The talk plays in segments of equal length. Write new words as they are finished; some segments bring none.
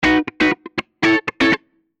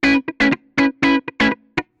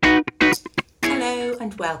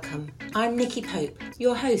welcome. I'm Nikki Pope,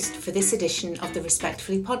 your host for this edition of the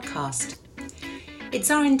Respectfully podcast.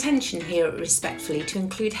 It's our intention here at Respectfully to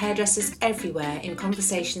include hairdressers everywhere in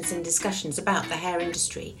conversations and discussions about the hair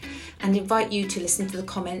industry and invite you to listen to the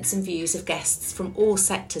comments and views of guests from all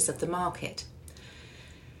sectors of the market.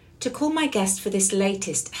 To call my guest for this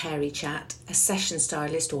latest hairy chat a session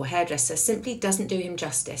stylist or hairdresser simply doesn't do him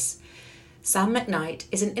justice. Sam McKnight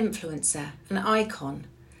is an influencer, an icon,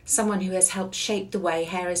 someone who has helped shape the way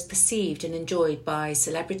hair is perceived and enjoyed by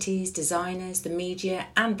celebrities, designers, the media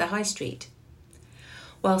and the high street.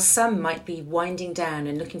 While some might be winding down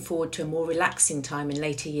and looking forward to a more relaxing time in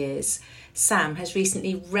later years, Sam has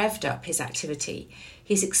recently revved up his activity.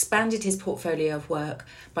 He's expanded his portfolio of work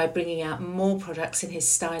by bringing out more products in his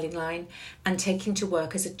styling line and taking to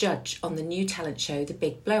work as a judge on the new talent show The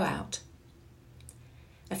Big Blowout.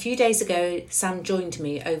 A few days ago, Sam joined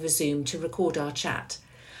me over Zoom to record our chat.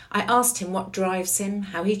 I asked him what drives him,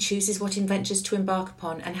 how he chooses what adventures to embark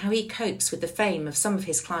upon, and how he copes with the fame of some of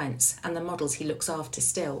his clients and the models he looks after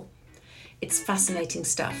still. It's fascinating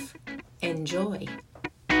stuff. Enjoy.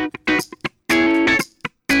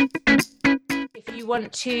 If you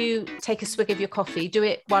want to take a swig of your coffee, do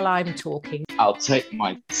it while I'm talking. I'll take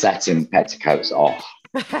my satin petticoats off.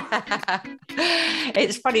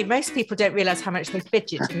 It's funny, most people don't realise how much they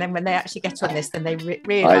fidget, and then when they actually get on this, then they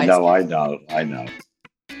realise. I know.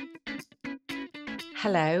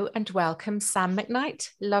 Hello and welcome, Sam McKnight.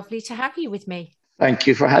 Lovely to have you with me. Thank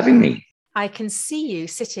you for having me. I can see you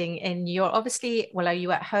sitting in your, obviously, well, are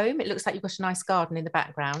you at home? It looks like you've got a nice garden in the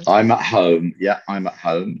background. I'm at home. Yeah, I'm at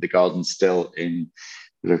home. The garden's still in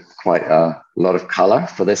quite a lot of colour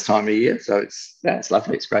for this time of year. So it's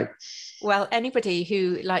lovely. It's great. Well, anybody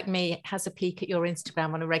who, like me, has a peek at your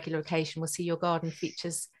Instagram on a regular occasion will see your garden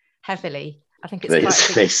features heavily. I think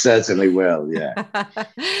they certainly will, yeah.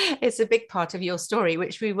 It's a big part of your story,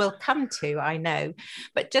 which we will come to, I know.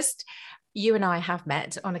 But just you and I have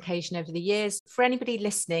met on occasion over the years. For anybody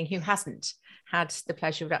listening who hasn't had the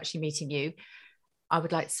pleasure of actually meeting you, I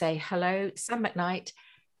would like to say hello, Sam McKnight.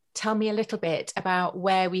 Tell me a little bit about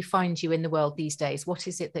where we find you in the world these days. What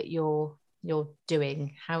is it that you're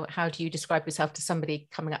doing? How do you describe yourself to somebody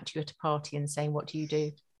coming up to you at a party and saying, what do you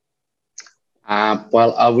do?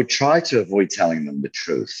 Well, I would try to avoid telling them the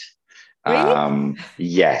truth. Really?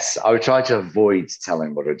 Yes, I would try to avoid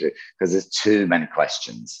telling what I do because there's too many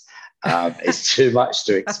questions. It's too much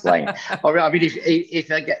to explain. I mean,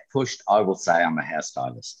 if I get pushed, I will say I'm a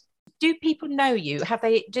hairstylist. Do people know you?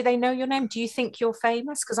 Do they know your name? Do you think you're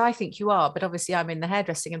famous? Because I think you are, but obviously I'm in the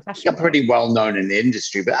hairdressing and fashion. You're pretty well known in the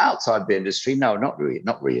industry, but outside the industry, no, not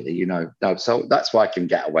really, no. So that's why I can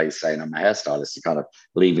get away saying I'm a hairstylist and kind of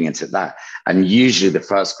leaving it at that. And usually the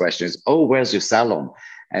first question is, oh, where's your salon?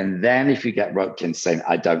 And then if you get roped in saying,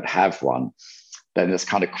 I don't have one, then this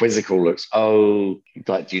kind of quizzical looks, oh,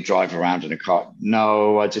 like, do you drive around in a car?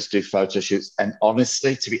 No, I just do photo shoots. And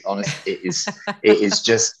honestly, to be honest, it is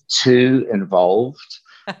just too involved.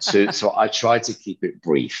 So I try to keep it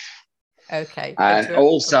brief. Okay. And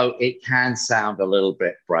also it can sound a little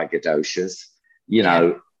bit braggadocious,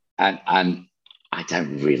 know, and I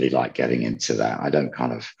don't really like getting into that.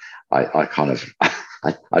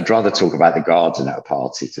 I'd rather talk about the garden at a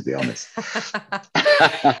party, to be honest.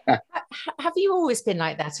 Have you always been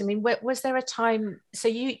like that? I mean, was there a time, so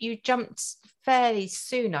you jumped fairly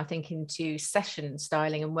soon, I think, into session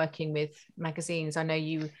styling and working with magazines. I know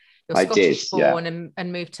you're Scottish born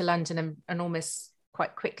and moved to London and almost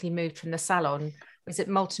quite quickly moved from the salon. Was it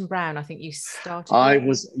Molton Brown? I think you started. I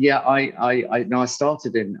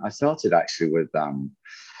started actually with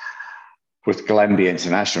Glenby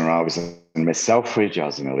International. I was in Miss Selfridge, I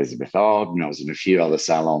was in Elizabeth Arden, I was in a few other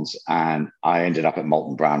salons, and I ended up at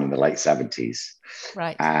Molton Brown in the late 70s.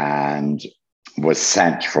 Right. And was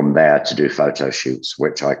sent from there to do photo shoots,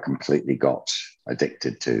 which I completely got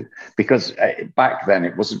addicted to. Because back then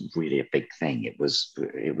it wasn't really a big thing. It was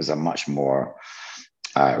a much more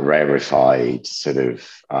rarefied sort of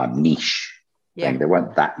niche thing. There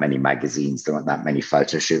weren't that many magazines, there weren't that many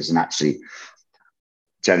photo shoots, and actually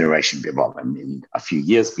a few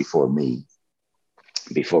years before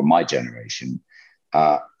my generation,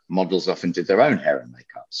 models often did their own hair and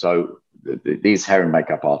makeup. So these hair and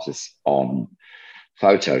makeup artists on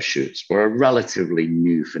photo shoots were a relatively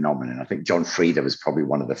new phenomenon. I think John Frieda was probably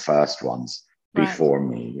one of the first ones before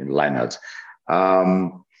me, and Leonard.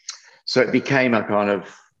 So it became a kind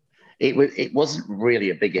of, it wasn't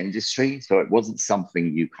really a big industry, so it wasn't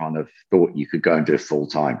something you kind of thought you could go and do full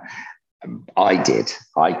time. I did.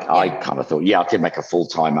 I kind of thought, I could make a full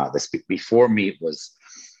time out of this. But before me, it was,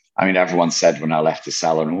 I mean, everyone said when I left the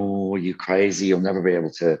salon, oh, you crazy, you'll never be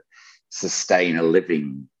able to sustain a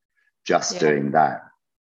living just doing that.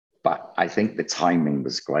 But I think the timing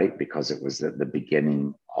was great because it was at the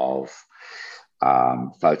beginning of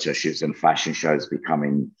photo shoots and fashion shows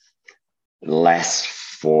becoming less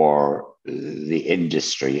for the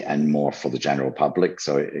industry and more for the general public.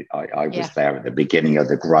 So I was there at the beginning of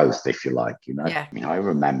the growth, if you like, you know. I mean, I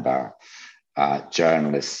remember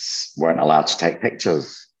journalists weren't allowed to take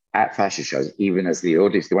pictures at fashion shows, even as the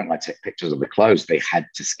audience. They weren't allowed to take pictures of the clothes. They had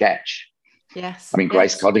to sketch. Yes. I mean,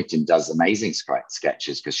 Grace Coddington does amazing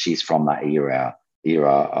sketches because she's from that era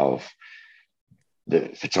of the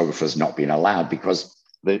photographers not being allowed, because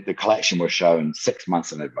the collection was shown 6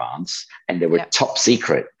 months in advance and they were top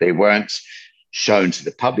secret. They weren't shown to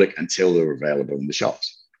the public until they were available in the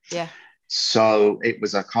shops. Yeah. So it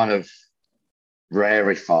was a kind of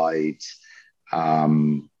rarefied,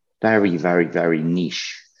 very, very, very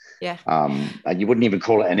niche. Yeah. And you wouldn't even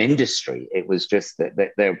call it an industry. It was just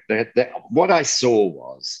that what I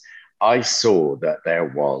saw that there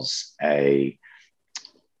was a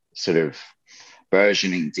sort of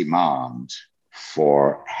burgeoning demand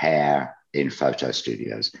for hair in photo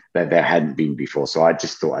studios that there hadn't been before. So I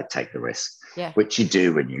just thought I'd take the risk, which you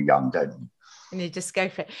do when you're young, don't you? And you just go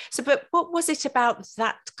for it. So, but what was it about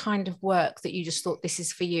that kind of work that you just thought this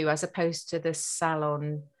is for you, as opposed to the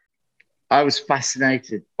salon? I was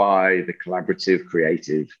fascinated by the collaborative,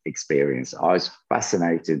 creative experience. I was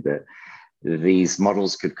fascinated that these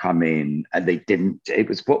models could come in and they didn't, it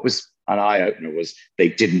was what was an eye-opener was they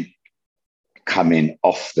didn't come in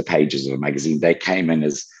off the pages of a magazine. They came in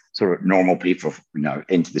as sort of normal people, you know,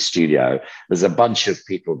 into the studio. There's a bunch of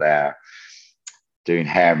people there doing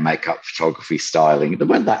hair, makeup, photography, styling. There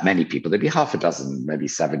weren't that many people. There'd be half a dozen, maybe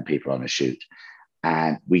 7 people on a shoot.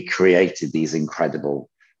 And we created these incredible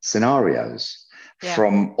scenarios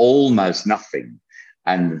from almost nothing.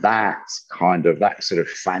 And that sort of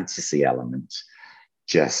fantasy element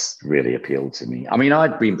just really appealed to me. I mean,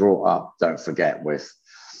 I'd been brought up, don't forget, with,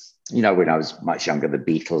 you know, when I was much younger, the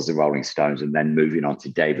Beatles, the Rolling Stones, and then moving on to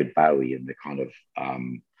David Bowie and the kind of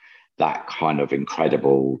that kind of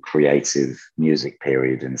incredible creative music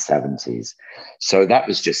period in the 70s. So that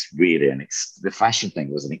was just really the fashion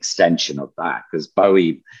thing was an extension of that, because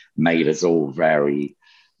Bowie made us all very,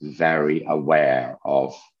 very aware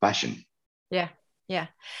of fashion. Yeah, yeah.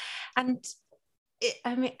 And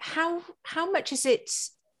I mean, how much is it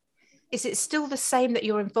still the same that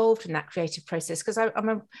you're involved in that creative process? Because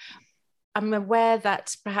I'm aware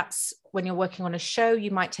that perhaps when you're working on a show,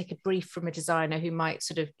 you might take a brief from a designer who might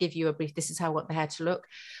sort of give you a brief. This is how I want the hair to look.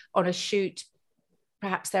 On a shoot,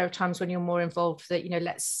 perhaps there are times when you're more involved that, you know,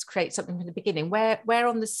 let's create something from the beginning. Where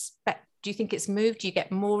on the spec do you think it's moved? Do you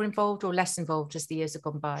get more involved or less involved as the years have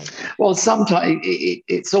gone by? Well, sometimes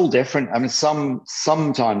it's all different. I mean,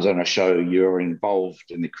 sometimes on a show, you're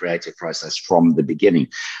involved in the creative process from the beginning,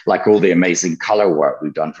 like all the amazing color work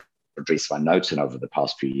we've done for Dries Van Noten over the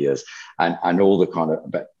past few years, and all the kind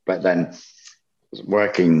of, but then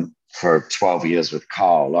working for 12 years with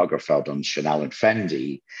Karl Lagerfeld on Chanel and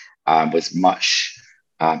Fendi was much,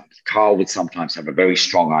 Karl would sometimes have a very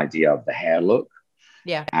strong idea of the hair look.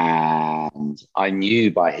 Yeah. And I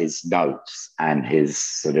knew by his notes and his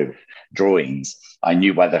sort of drawings, I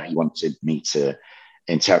knew whether he wanted me to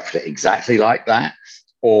interpret it exactly like that,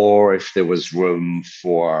 or if there was room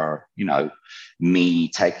for, you know, me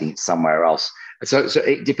taking it somewhere else. So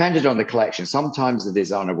it depended on the collection. Sometimes the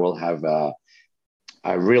designer will have a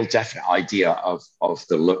real definite idea of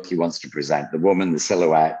the look he wants to present, the woman, the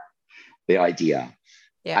silhouette, the idea.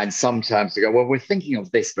 Yeah. And sometimes they go, well, we're thinking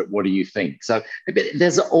of this, but what do you think? So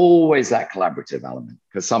there's always that collaborative element,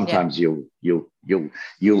 because sometimes you'll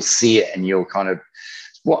see it and you'll kind of,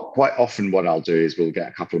 quite often what I'll do is we'll get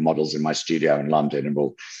a couple of models in my studio in London and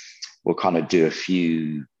we'll kind of do a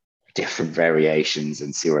few different variations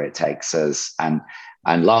and see where it takes us. And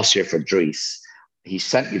last year for Dries, he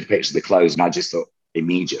sent me the picture of the clothes and I just thought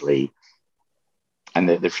immediately, and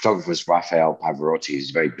the photographer was Raphael Pavarotti,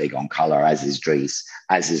 who's very big on color, as is Dries,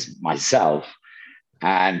 as is myself.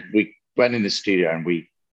 And we went in the studio and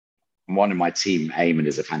one of my team, Eamon,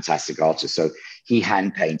 is a fantastic artist. So he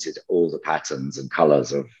hand painted all the patterns and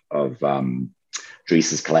colors of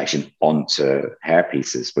Dries's collection onto hair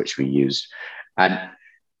pieces, which we used. And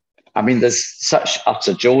I mean, there's such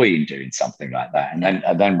utter joy in doing something like that. And then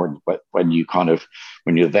when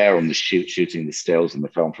you're there on the shooting the stills and the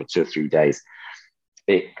film for 2 or 3 days,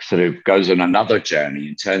 it sort of goes on another journey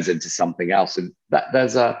and turns into something else. And that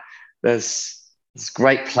there's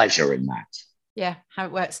great pleasure in that. Yeah, how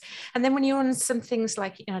it works. And then when you're on some things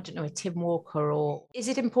like, you know, I don't know, a Tim Walker, or is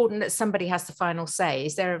it important that somebody has the final say?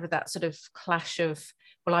 Is there ever that sort of clash of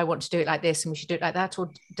well, I want to do it like this and we should do it like that? Or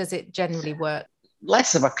does it generally work?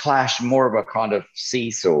 Less of a clash, more of a kind of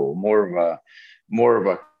seesaw, more of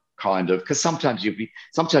a kind of, because sometimes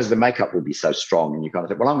the makeup will be so strong and you kind of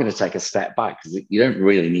think, well, I'm going to take a step back because you don't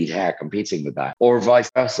really need hair competing with that. Or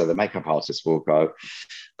vice versa, the makeup artist will go,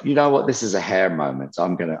 you know what, this is a hair moment.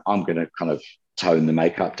 I'm gonna kind of tone the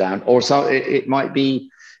makeup down. Or so it might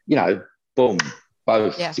be, boom,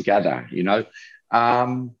 both together,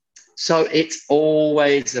 so it's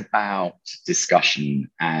always about discussion.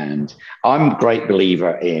 And I'm a great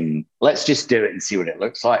believer in, let's just do it and see what it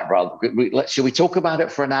looks like. Should we talk about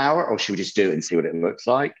it for an hour, or should we just do it and see what it looks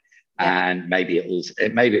like? Yeah. And maybe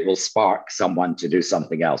it will spark someone to do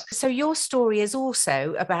something else. So your story is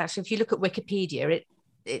also about, if you look at Wikipedia,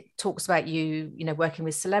 it talks about you working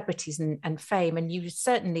with celebrities and fame, and you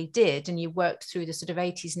certainly did. And you worked through the sort of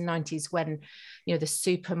 80s and 90s when, the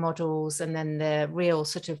supermodels and then the real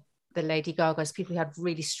sort of the Lady Gagas, people who had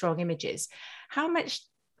really strong images. How much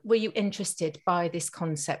were you interested by this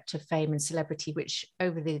concept of fame and celebrity, which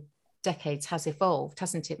over the decades has evolved,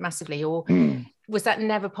 hasn't it, massively? Or was that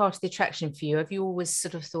never part of the attraction for you? Have you always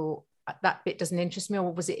sort of thought that bit doesn't interest me,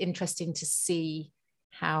 or was it interesting to see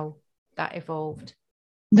how that evolved?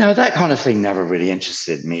 No, that kind of thing never really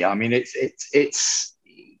interested me. I mean,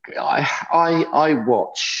 I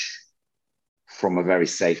watch from a very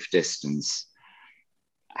safe distance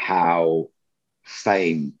how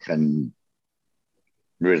fame can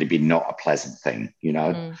really be not a pleasant thing,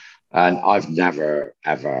 and I've never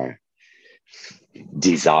ever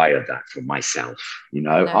desired that for myself.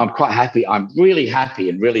 No. I'm quite happy. I'm really happy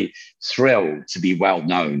and really thrilled to be well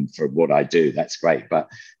known for what I do. That's great. But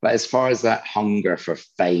as far as that hunger for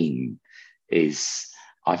fame is,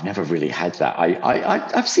 I've never really had that.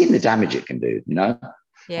 I've seen the damage it can do,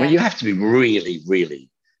 when you have to be really, really,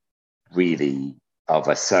 really of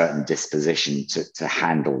a certain disposition to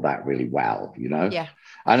handle that really well, Yeah.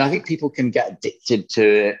 And I think people can get addicted to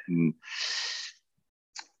it, and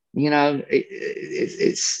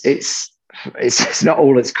it's not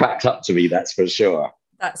all it's cracked up to be. That's for sure.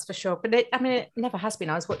 That's for sure. But it never has been.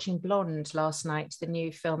 I was watching Blonde last night, the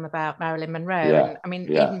new film about Marilyn Monroe. Yeah. And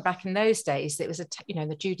even back in those days, it was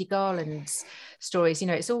the Judy Garland's stories.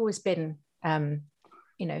 It's always been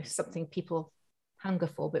something people hunger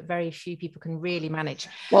for, but very few people can really manage.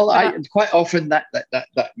 Well, quite often that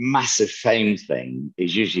massive fame thing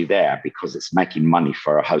is usually there because it's making money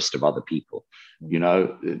for a host of other people.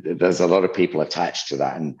 There's a lot of people attached to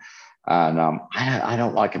that, and I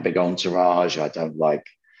don't like a big entourage. I don't like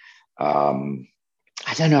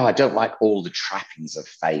I don't know. I don't like all the trappings of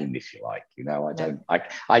fame, if you like. I don't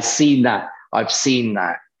like. I've seen that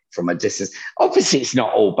from a distance. Obviously, it's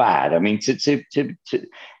not all bad. I mean,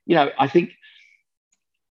 I think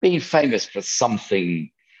being famous for something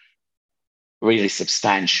really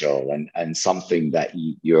substantial and something that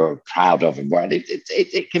you're proud of and wearing,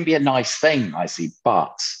 it can be a nice thing, I see,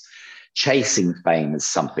 but chasing fame is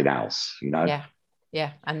something else, Yeah,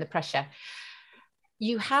 and the pressure.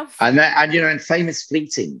 You have... And fame is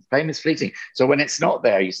fleeting. So when it's not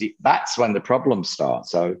there, you see, that's when the problems start.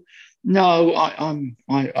 So no, I'm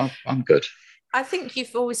good. I think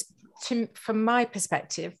you've always, from my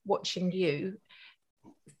perspective, watching you,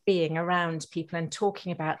 being around people and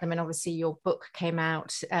talking about them, and obviously your book came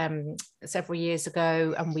out several years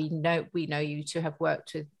ago, and we know you to have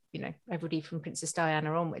worked with everybody from Princess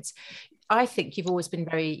Diana onwards. I think you've always been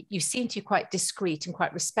you seem to be quite discreet and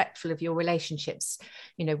quite respectful of your relationships,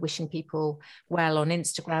 wishing people well on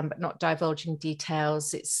Instagram but not divulging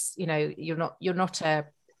details. It's you're not a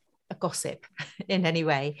gossip in any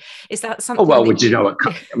way. Is that something? Oh well, would you know what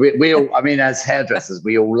we all, I mean, as hairdressers,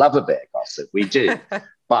 we all love a bit of gossip. We do.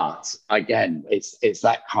 But again, it's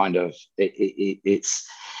that kind of it's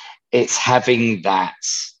having that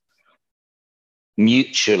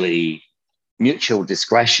mutual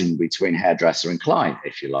discretion between hairdresser and client,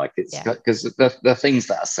 if you like. It's because the things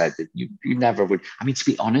that are said that you never would. I mean, to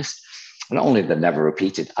be honest, not only they're never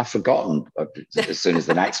repeated, I've forgotten as soon as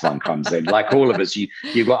the next one comes in. Like all of us,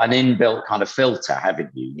 you've got an inbuilt kind of filter,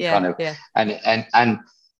 haven't you?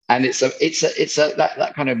 And it's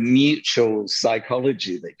that kind of mutual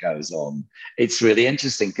psychology that goes on. It's really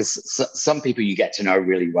interesting because some people you get to know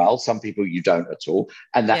really well, some people you don't at all,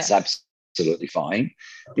 and that's absolutely fine,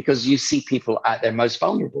 because you see people at their most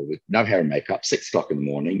vulnerable with no hair and makeup, 6 o'clock in the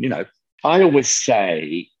morning. I always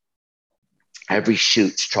say every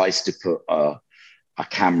shoot tries to put a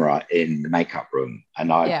camera in the makeup room,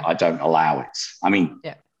 and I don't allow it. I mean.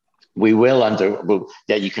 Yeah. We will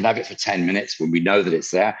you can have it for 10 minutes when we know that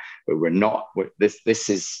it's there, but we're not. This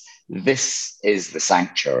is the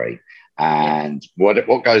sanctuary, and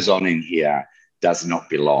what goes on in here does not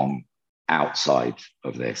belong outside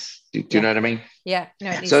of this. Do you know what I mean? Yeah.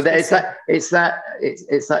 No, it needs so to be it's that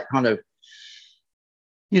kind of,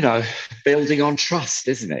 building on trust,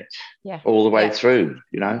 isn't it? Yeah. All the way through,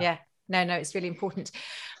 Yeah. No, it's really important.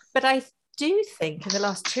 But I do think in the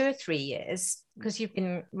last 2 or 3 years, because you've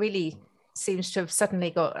been really seems to have suddenly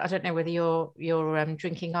got, I don't know whether you're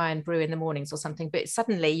drinking Iron Brew in the mornings or something, but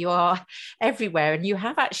suddenly you are everywhere. And you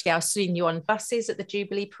have actually, I've seen you on buses at the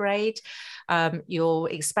Jubilee Parade. You're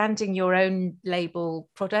expanding your own label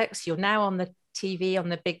products. You're now on the TV on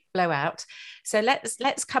the Big Blowout. So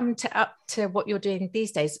let's come up to what you're doing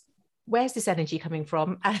these days. Where's this energy coming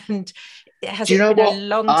from? And has it been a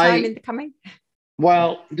long time in the coming?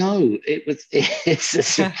 Well, no, it's a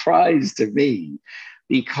surprise to me,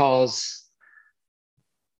 because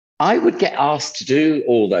I would get asked to do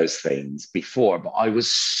all those things before, but I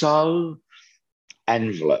was so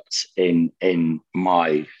enveloped in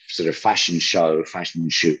my sort of fashion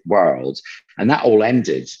shoot world, and that all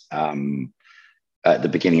ended at the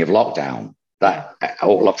beginning of lockdown. That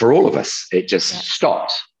for all of us, it just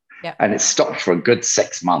stopped, and it stopped for a good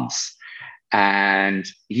 6 months. And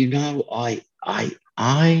I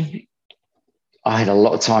had a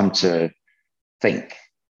lot of time to think,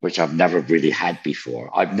 which I've never really had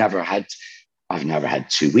before. I've never had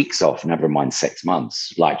 2 weeks off, never mind 6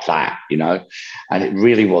 months like that, And it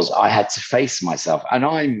really was, I had to face myself. And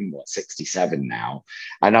I'm 67 now.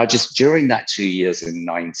 And I just, during that 2 years in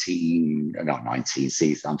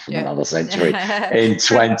 2020, in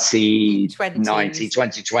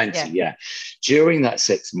 2020, during that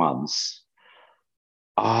 6 months,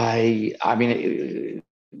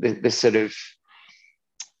 this sort of,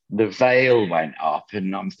 the veil went up,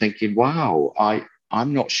 and I'm thinking, wow,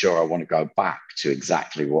 I'm not sure I want to go back to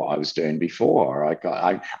exactly what I was doing before.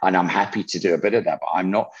 And I'm happy to do a bit of that,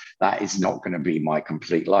 but that is not going to be my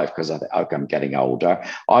complete life, because I'm getting older.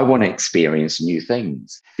 I want to experience new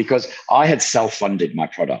things, because I had self-funded my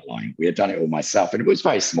product line. We had done it all myself, and it was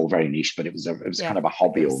very small, very niche, but it was kind of a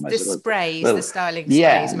hobby almost. The sprays, the styling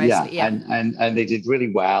sprays, mostly. Yeah. And they did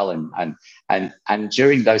really well. And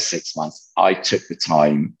during those 6 months, I took the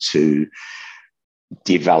time to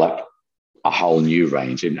develop a whole new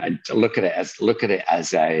range, and to look at it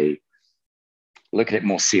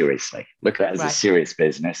more seriously, look at it as a serious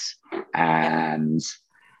business. And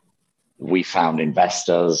we found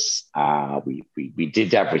investors. We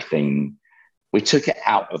did everything. We took it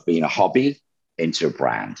out of being a hobby into a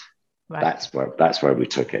brand. That's where we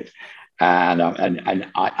took it. And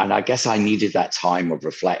I guess I needed that time of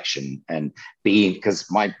reflection, and because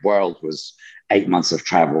my world was 8 months of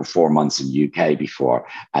travel, 4 months in UK before,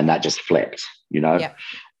 and that just flipped,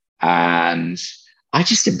 And I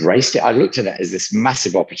just embraced it. I looked at it as this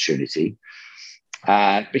massive opportunity,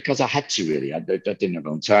 because I had to really. I didn't have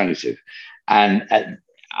an alternative. And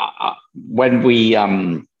when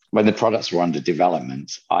the products were under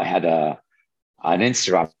development, I had an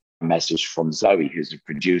Instagram message from Zoe, who's a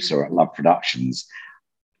producer at Love Productions,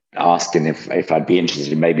 asking if I'd be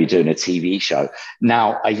interested in maybe doing a TV show.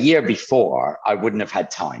 Now, a year before, I wouldn't have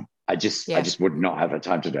had time. I just would not have had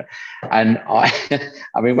time to do it. And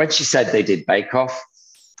when she said they did Bake Off,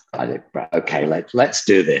 I did, okay, let's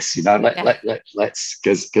do this. Let's,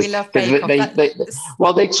 because we love Bake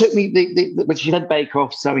Off. They took me. When she had Bake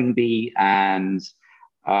Off, Sewing Bee, and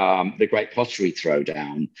the Great Pottery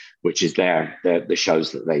Throwdown, which is the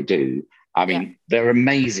shows that they do. They're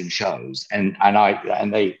amazing shows, and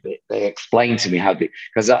they explained to me how,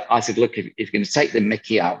 because I said, look, if you're going to take the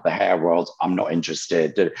Mickey out of the hair world, I'm not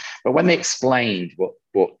interested. But when they explained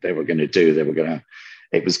what they were going to do,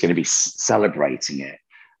 it was going to be celebrating it.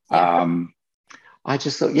 I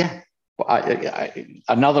just thought,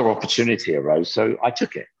 another opportunity arose, so I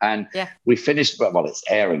took it, and we finished. Well, it's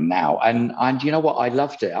airing now, and you know what? I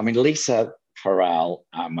loved it. Lisa Farrell,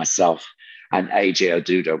 myself, and AJ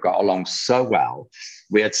Odudo got along so well.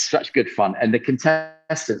 We had such good fun, and the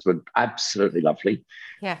contestants were absolutely lovely.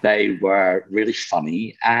 Yeah, they were really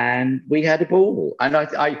funny, and we had a ball. And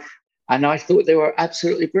I thought they were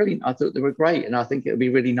absolutely brilliant. I thought they were great, and I think it would be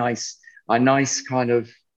really nice, a nice kind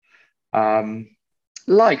of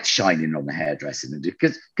light shining on the hairdressing,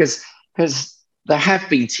 because there have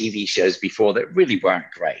been TV shows before that really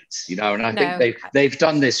weren't great, and I think they've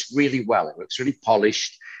done this really well. It looks really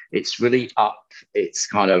polished. It's really up. It's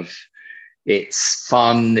it's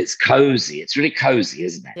fun. It's cozy. It's really cozy,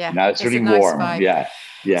 isn't it? Yeah, it's really warm. Nice,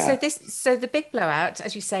 yeah. So the Big Blowout,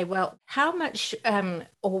 as you say, well, how much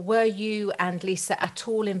or were you and Lisa at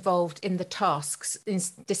all involved in the tasks, in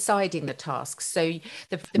deciding the tasks? So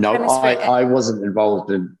the no, I wasn't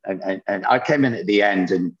involved in, and I came in at the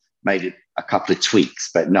end and made it a couple of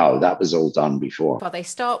tweaks, but no, that was all done before. Well, they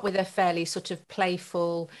start with a fairly sort of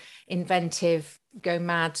playful, inventive, go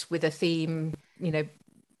mad with a theme. You know,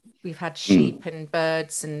 we've had sheep and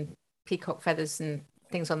birds and peacock feathers and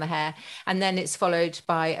things on the hair, and then it's followed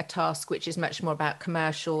by a task which is much more about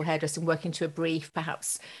commercial hairdressing, working to a brief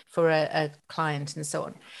perhaps for a client and so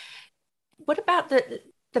on. What about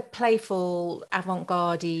the playful,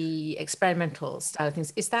 avant-garde, experimental style of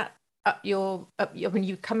things? Is that when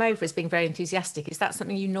you come over as being very enthusiastic, is that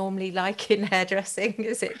something you normally like in hairdressing?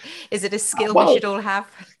 Is it a skill we should all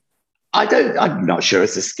have? I'm not sure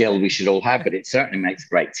it's a skill we should all have, but it certainly makes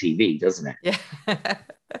great TV, doesn't it? Yeah.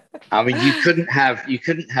 I mean, you couldn't have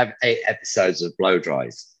 8 episodes of blow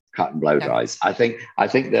dries, cut and blow dries. I think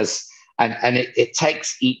there's, and it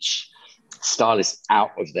takes each stylist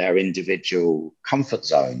out of their individual comfort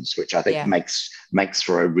zones, which I think makes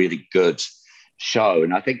for a really good show.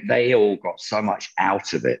 And I think they all got so much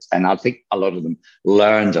out of it. And I think a lot of them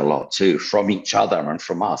learned a lot too from each other and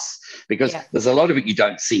from us, because there's a lot of it you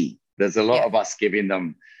don't see. There's a lot of us giving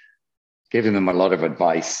them a lot of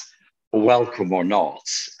advice, welcome or not,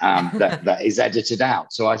 that is edited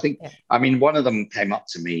out. So I think, I mean, one of them came up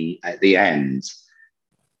to me at the end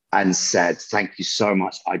and said, thank you so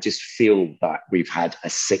much. I just feel that we've had a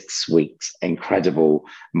 6 weeks incredible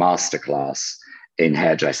masterclass in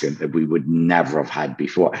hairdressing that we would never have had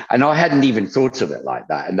before. And I hadn't even thought of it like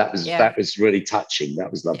that. And that was really touching.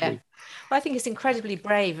 That was lovely. Yeah. Well, I think it's incredibly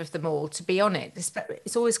brave of them all to be on it.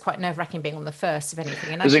 It's always quite nerve-wracking being on the first of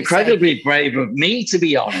anything. And it was incredibly brave of me to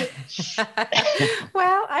be on it.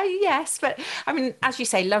 Well, yes, but I mean, as you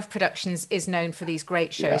say, Love Productions is known for these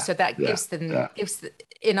great shows, so that gives them,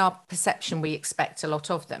 in our perception, we expect a lot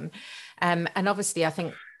of them. And obviously, I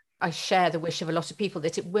think I share the wish of a lot of people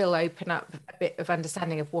that it will open up a bit of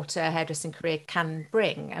understanding of what a hairdressing career can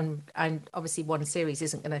bring. And obviously one series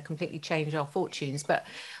isn't going to completely change our fortunes, but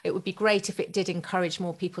it would be great if it did encourage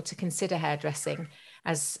more people to consider hairdressing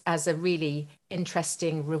as a really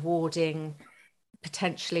interesting, rewarding,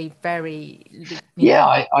 potentially very...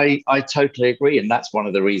 I totally agree. And that's one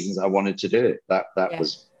of the reasons I wanted to do it. That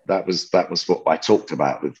was what I talked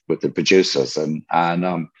about with the producers.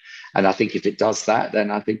 And I think if it does that,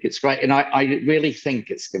 then I think it's great. And I really think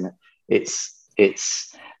it's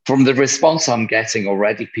from the response I'm getting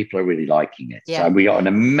already, people are really liking it. Yeah. So we got an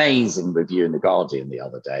amazing review in The Guardian the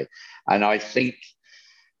other day. And I think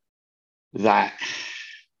that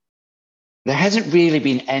there hasn't really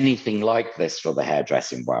been anything like this for the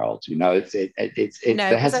hairdressing world. You know, there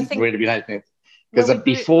hasn't really been anything. Because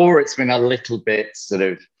before it's been a little bit sort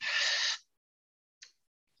of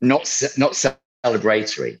not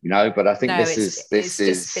celebratory, you know, but I think this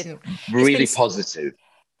is really positive.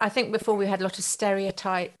 I think before we had a lot of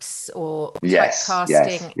stereotypes or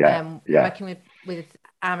typecasting, working with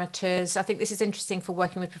amateurs. I think this is interesting for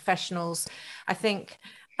working with professionals. I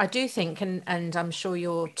do think, and I'm sure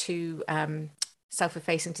you're too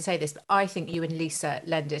self-effacing to say this, but I think you and Lisa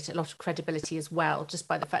lend it a lot of credibility as well, just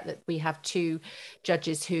by the fact that we have two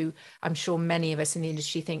judges who I'm sure many of us in the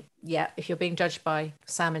industry think, if you're being judged by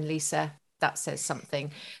Sam and Lisa, that says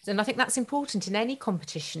something. And I think that's important in any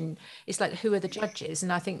competition. It's like, who are the judges?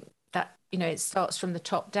 And I think that, you know, it starts from the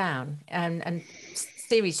top down. And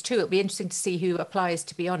series 2, it'll be interesting to see who applies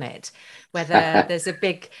to be on it, whether there's a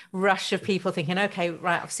big rush of people thinking, okay,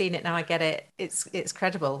 right, I've seen it now, I get it, it's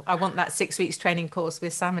credible, I want that 6 weeks training course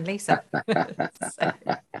with Sam and Lisa.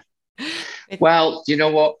 Well, you know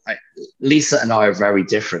what, Lisa and I are very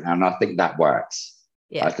different, and I think that works.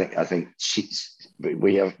 I think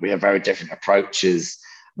we have very different approaches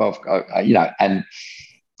of, you know, and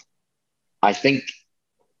I think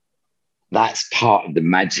that's part of the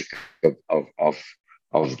magic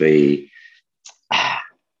of the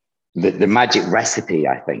magic recipe.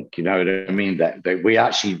 I think, you know what I mean, that we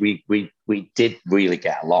actually we did really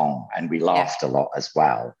get along, and we laughed a lot as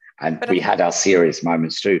well, and we had our serious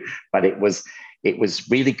moments too, but it was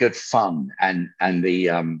really good fun, and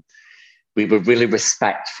we were really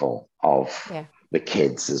respectful of the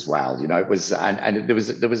kids as well, you know. It was, and there was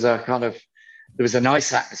a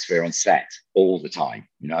nice atmosphere on set all the time,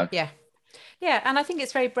 you know. Yeah, and I think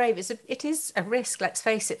it's very brave. It is a risk, let's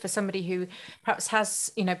face it, for somebody who perhaps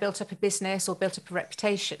has, you know, built up a business or built up a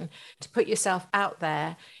reputation, to put yourself out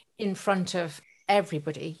there in front of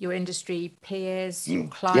everybody, your industry peers, your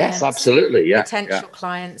clients. Yes, absolutely. Potential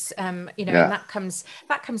clients. You know, and that comes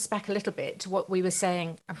back a little bit to what we were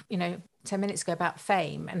saying, you know, 10 minutes ago about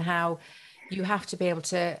fame, and how you have to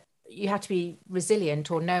be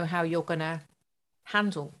resilient, or know how you're going to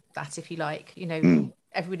handle that, if you like, you know.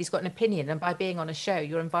 Everybody's got an opinion, and by being on a show,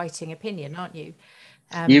 you're inviting opinion, aren't you?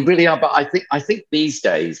 You really are. But I think these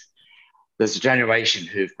days there's a generation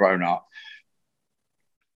who've grown up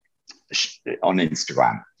on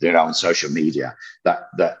Instagram, on social media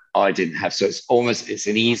that I didn't have. So it's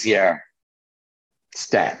an easier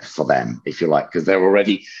step for them, if you like, because they're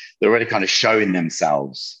already kind of showing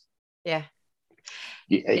themselves. Yeah.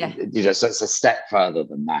 So it's a step further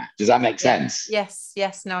than that. Does that make sense? Yes.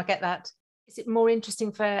 No, I get that. Is it more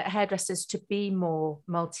interesting for hairdressers to be more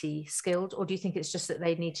multi-skilled, or do you think it's just that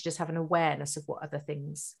they need to just have an awareness of what other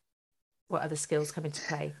skills come into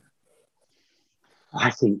play? I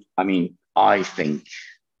think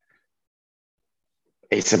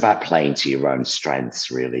it's about playing to your own strengths,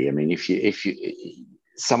 really. I mean, if you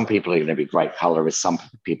some people are going to be great colorists, some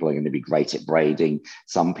people are going to be great at braiding,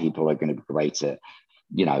 some people are going to be great at,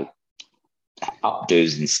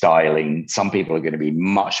 updos and styling. Some people are going to be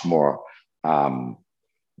much more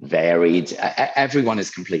varied. Everyone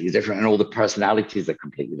is completely different, and all the personalities are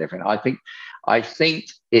completely different. I think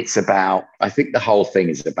the whole thing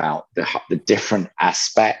is about the different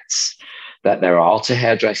aspects that there are to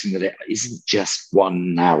hairdressing, that it isn't just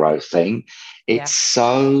one narrow thing. It's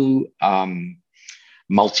so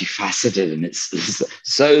multifaceted, and it's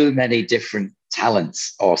so many different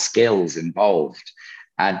talents or skills involved.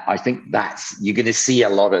 And I think you're going to see a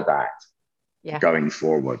lot of that going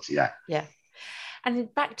forward. Yeah.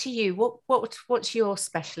 And back to you, what's your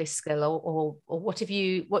specialist skill, or what do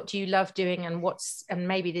you love doing, and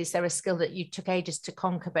maybe is there a skill that you took ages to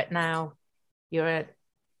conquer, but now you're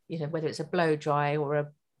whether it's a blow dry or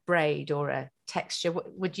a braid or a texture,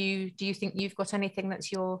 do you think you've got anything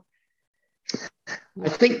that's your... I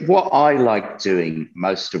think what I like doing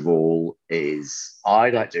most of all is I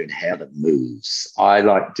like doing hair that moves. I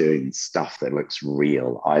like doing stuff that looks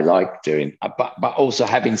real. I like doing, but also,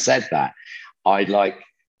 having said that, I like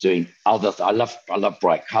doing I love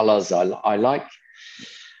bright colors. I like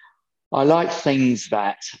things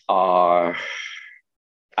that are...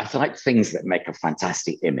 I like things that make a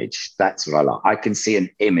fantastic image. That's what I like. I can see an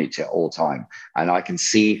image at all time, and I can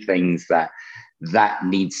see things that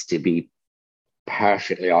needs to be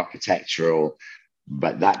perfectly architectural,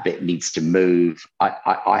 but that bit needs to move.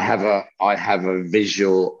 I have a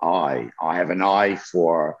visual eye. I have an eye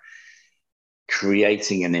for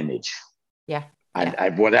creating an image.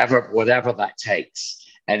 And whatever that takes.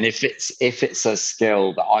 And if it's a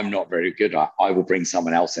skill that I'm not very good at, I will bring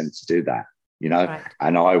someone else in to do that. Right.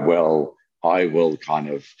 And I will kind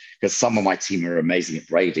of, because some of my team are amazing at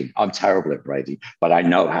braiding. I'm terrible at braiding, but I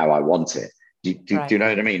know how I want it. Do you know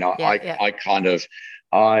what I mean?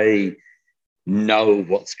 I know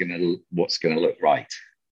what's gonna look right.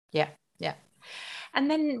 Yeah. And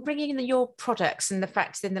then bringing in your products, and the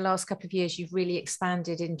fact that in the last couple of years you've really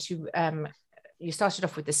expanded into. You started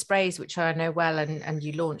off with the sprays, which I know well, and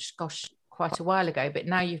you launched, quite a while ago. But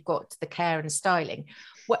now you've got the care and styling.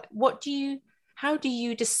 How do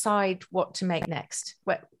you decide what to make next?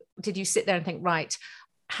 Did you sit there and think, right,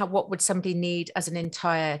 what would somebody need as an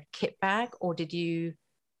entire kit bag, or did it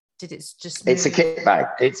just move? It's a kit bag.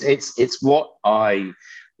 It's what I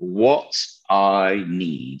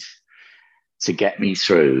need to get me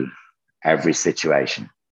through every situation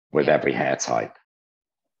with every hair type.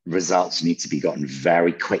 Results need to be gotten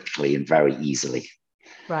very quickly and very easily.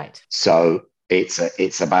 Right. So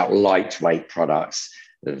it's about lightweight products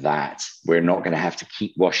that we're not going to have to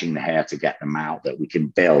keep washing the hair to get them out, that we can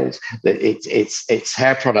build. It's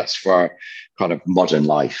hair products for kind of modern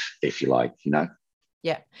life, if you like,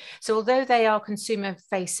 Yeah. So although they are consumer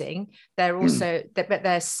facing, they're also but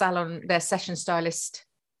they're session stylist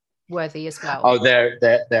worthy as well. Oh,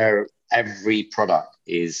 they're every product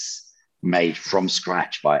is made from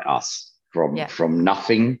scratch by us, from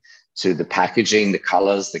nothing to the packaging, the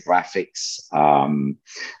colors, the graphics,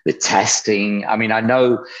 the testing. I mean, I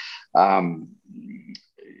know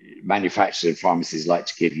manufacturers and pharmacies like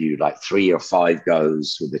to give you like 3 or 5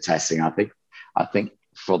 goes with the testing. I think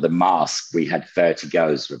for the mask, we had 30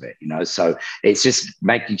 goes with it, so it's just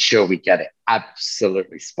making sure we get it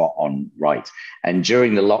absolutely spot on right. And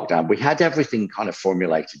during the lockdown, we had everything kind of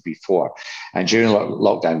formulated before. And during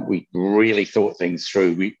lockdown, we really thought things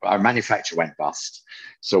through. Our manufacturer went bust,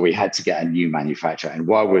 so we had to get a new manufacturer. And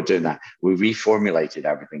while we were doing that, we reformulated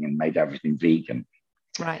everything and made everything vegan,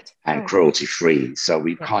 right, and cruelty free. So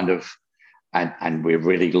we kind of, and we're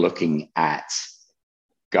really looking at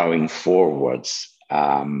going forwards.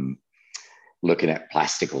 Looking at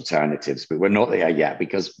plastic alternatives, but we're not there yet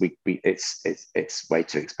because it's way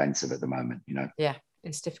too expensive at the moment. Yeah,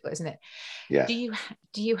 it's difficult, isn't it? Yeah.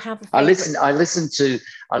 Do you have? I listen to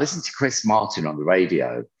Chris Martin on the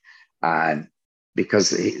radio, and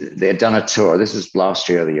because they'd done a tour. This was last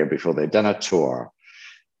year or the year before. They'd done a tour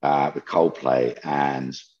with Coldplay,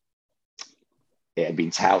 and it had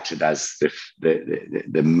been touted as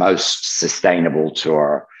the most sustainable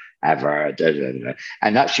tour ever.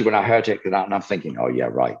 And actually, when I heard it, and I'm thinking, oh yeah,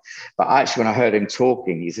 right. But actually, when I heard him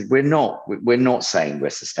talking, he said, we're not saying we're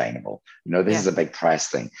sustainable. This is a big press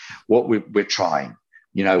thing. What we're trying,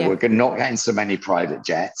 we're not getting so many private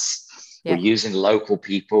jets. We're using local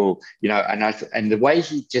people, and the way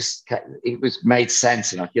he made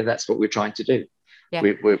sense. And that's what we're trying to do. Yeah.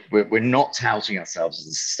 We're not touting ourselves as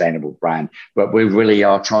a sustainable brand, but we really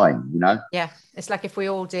are trying, Yeah. It's like if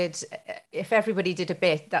everybody did a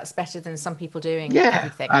bit, that's better than some people doing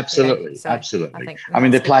everything. Absolutely. So absolutely. I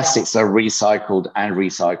mean, the plastics are recycled and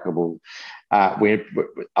recyclable. We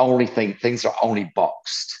only think things are only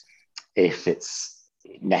boxed if it's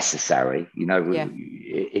necessary.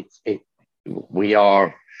 We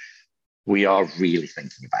are really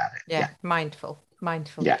thinking about it. Yeah. Mindful.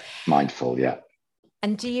 Yeah. Mindful. Yeah.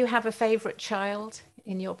 And do you have a favorite child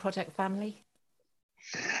in your product family?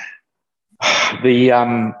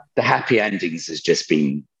 The happy endings has just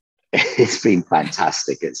been, it's been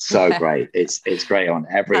fantastic. It's so great. It's great on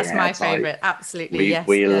every That's my favorite. Absolutely.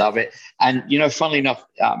 We love it. And, funnily enough,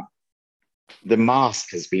 the mask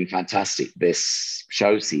has been fantastic this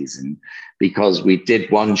show season, because we did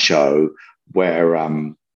one show where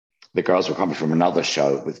the girls were coming from another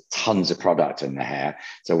show with tons of product in their hair.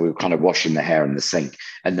 So we were kind of washing the hair in the sink,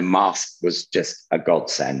 and the mask was just a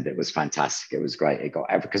godsend. It was fantastic. It was great. It got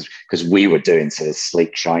because we were doing sort of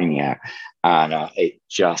sleek, shiny hair, and it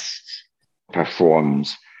just performed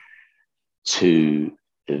to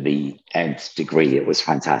the nth degree. It was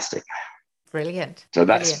fantastic. Brilliant. So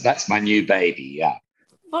that's my new baby. Yeah.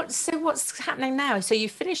 What's happening now? So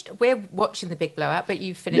we're watching The Big Blowout, but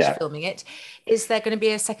you've finished filming it. Is there going to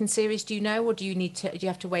be a second series, do you know, or do you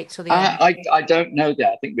have to wait till the end? I don't know that.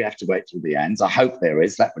 I think we have to wait till the end. I hope there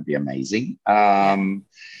is. That would be amazing.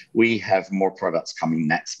 We have more products coming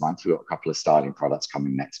next month. We've got a couple of styling products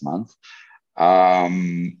coming next month.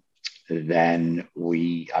 Then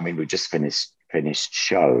we just finished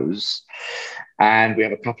shows, and we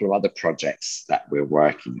have a couple of other projects that we're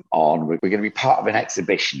working on. We're going to be part of an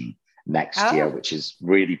exhibition next year, which is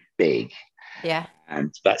really big. Yeah.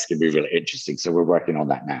 And that's going to be really interesting. So we're working on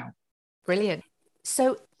that now. Brilliant.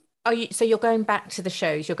 So you're going back to the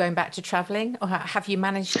shows, you're going back to traveling, or have you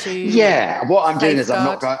managed to? Yeah. What I'm doing is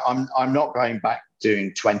I'm not going back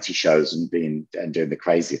doing 20 shows and doing the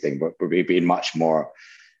crazy thing, but we're being much more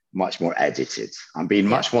edited. I'm being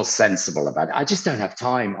much more sensible about it. I just don't have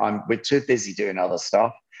time. We're too busy doing other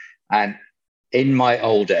stuff. And in my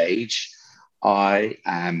old age, I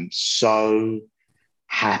am so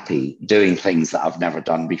happy doing things that I've never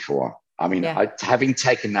done before. I mean, having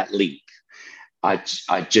taken that leap, I'm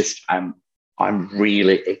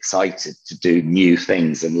really excited to do new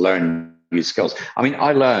things and learn new skills. I mean,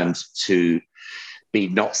 I learned to be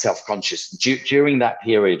not self-conscious during that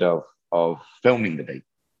period of filming The Big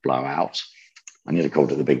Blowout. I nearly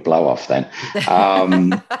called it The Big Blow Off then.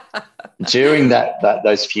 During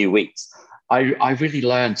those few weeks, I really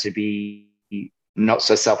learned to be not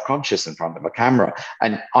so self-conscious in front of a camera.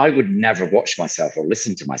 And I would never watch myself or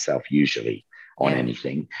listen to myself usually on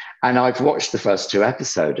anything. And I've watched the first 2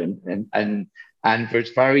 episodes and was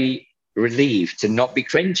very relieved to not be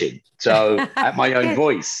cringing. So at my own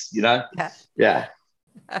voice, Yeah.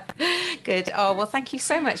 Good. Oh, well, thank you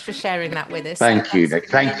so much for sharing that with us. Thank you, Nick.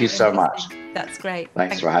 Thank you so much. That's great.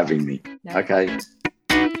 Thanks for having me. No. Okay.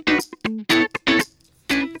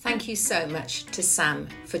 Thank you so much to Sam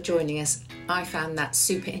for joining us. I found that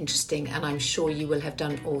super interesting, and I'm sure you will have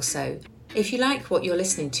done also. If you like what you're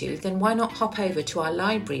listening to, then why not hop over to our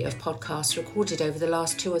library of podcasts recorded over the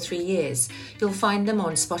last 2 or 3 years. You'll find them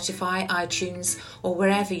on Spotify, iTunes, or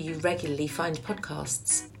wherever you regularly find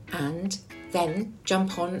podcasts. And then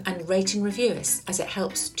jump on and rate and review us, as it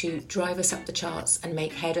helps to drive us up the charts and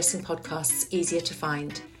make hairdressing podcasts easier to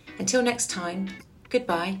find. Until next time,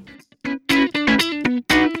 goodbye.